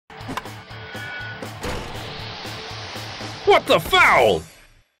What the foul?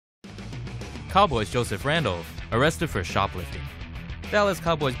 Cowboys Joseph Randle arrested for shoplifting. Dallas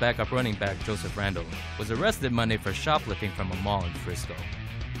Cowboys backup running back Joseph Randle was arrested Monday for shoplifting from a mall in Frisco.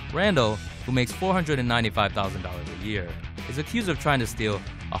 Randle, who makes $495,000 a year, is accused of trying to steal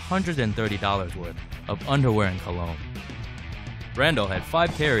 $130 worth of underwear and cologne. Randle had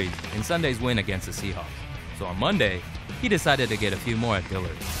 5 carries in Sunday's win against the Seahawks, so on Monday, he decided to get a few more at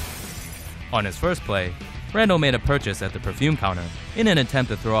Dillard. On his first play, Randle made a purchase at the perfume counter in an attempt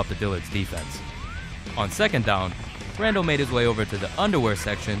to throw off the Dillard's defense. On second down, Randle made his way over to the underwear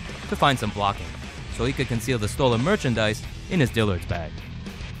section to find some blocking, so he could conceal the stolen merchandise in his Dillard's bag.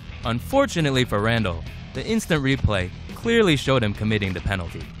 Unfortunately for Randle, the instant replay clearly showed him committing the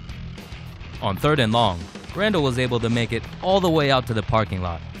penalty. On 3rd and long, Randle was able to make it all the way out to the parking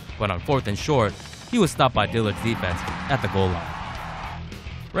lot, but on 4th and short, he was stopped by Dillard's defense at the goal line.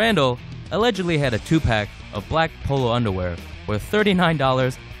 Randle allegedly had a 2-pack of black Polo underwear worth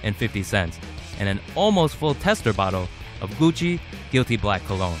 $39.50 and an almost full tester bottle of Gucci Guilty Black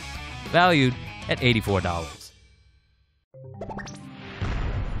cologne, valued at $84.